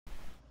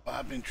What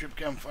happened? Trip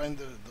can't find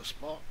the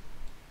spot.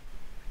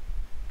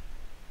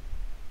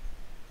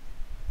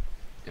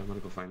 Yeah, I'm gonna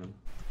go find him.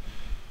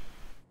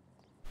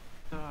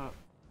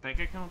 Bank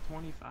account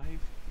 25.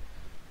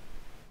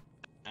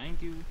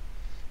 Thank you.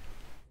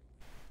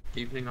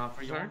 Evening, You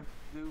officer. want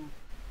to do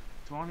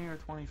 20 or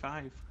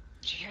 25?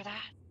 Did you hear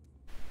that?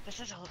 This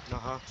is a.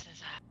 This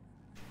is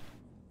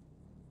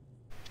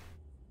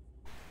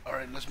All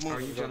right, let's How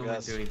are you move.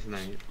 gentlemen doing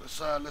tonight?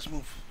 Let's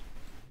move.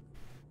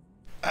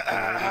 Ready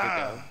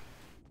to go?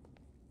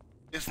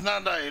 It's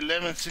not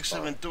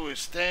 11672.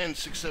 It's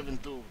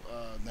 10672.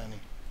 Danny.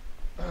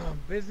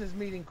 Business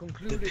meeting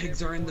concluded. The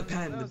pigs are in the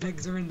everyone. pen. The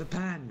pigs are in the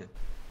pen.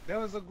 That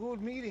was a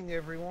good meeting,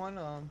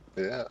 everyone.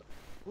 Yeah.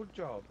 Good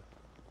job.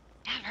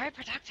 yeah, very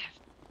productive.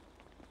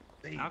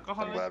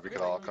 Alcohol. I'm glad we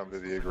could all come to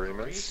the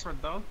agreements.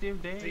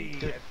 Productive day. See,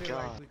 I feel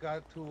like we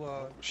got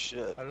to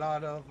Shit. a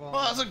lot of Oh,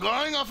 how's it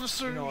going,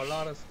 officer? you know, a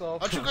lot of stuff.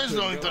 What you guys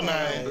doing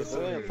tonight?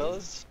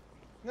 fellas?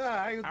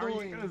 Yeah, how you How are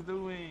doing? you guys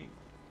doing?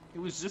 It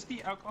was just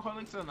the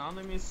Alcoholics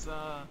Anonymous.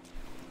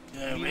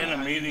 Yeah, we had a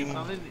meeting.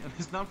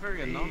 It's not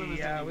very anonymous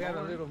Yeah, anymore. we had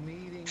a little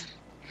meeting.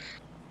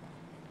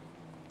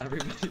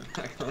 Everybody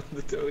back on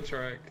the tow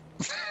truck.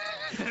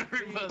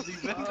 Everybody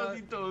back on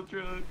the tow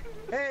truck.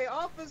 Hey,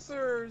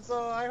 officers!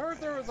 I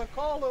heard there was a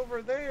call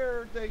over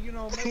there that, you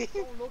know, maybe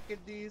don't look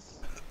at these.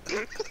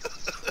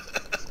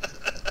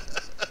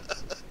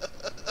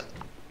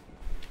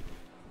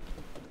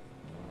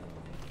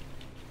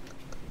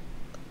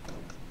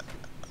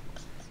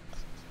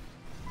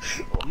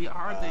 We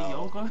are the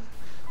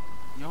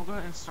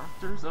yoga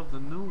instructors of the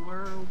new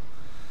world.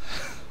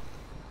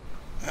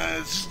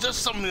 It's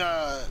just some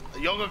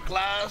yoga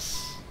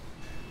class,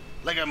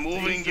 like a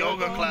moving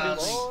yoga class.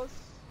 Boss.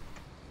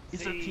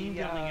 It's a See, team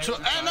yeah. building So,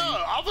 exercise. no,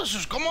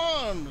 officers, come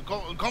on,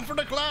 come for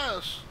the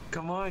class.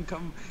 Come on,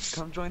 come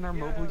join our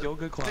mobile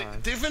yoga class.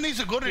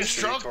 Tiffany's a good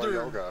instructor.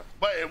 Yoga.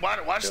 But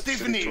watch Yep,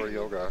 Tiffany. Tour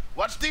yoga.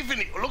 Watch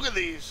Tiffany. Look at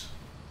these.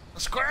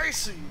 That's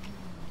crazy.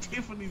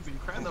 Tiffany's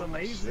incredible.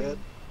 Amazing. Shit.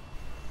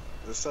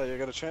 This how you're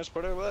gonna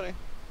transport everybody?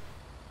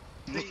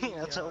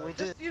 That's what we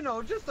did. Just, you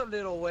know, just a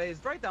little ways,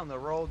 right down the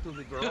road to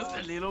the Just a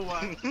garage. little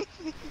while.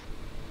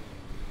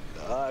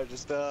 Alright,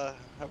 just how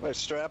about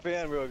strap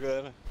in real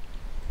good?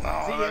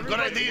 Oh, good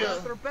Everybody idea.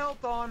 has their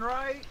belt on,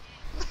 right?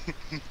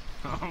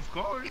 Of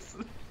course.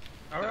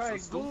 All That's right,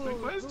 a stupid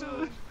good, question.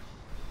 good.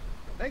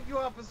 Thank you,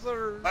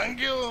 officer. Thank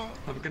you.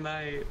 Have a good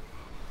night.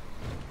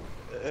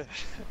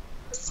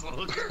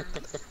 Soldier.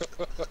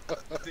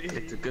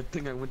 It's a good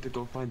thing I went to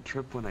go find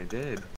Trip when I did.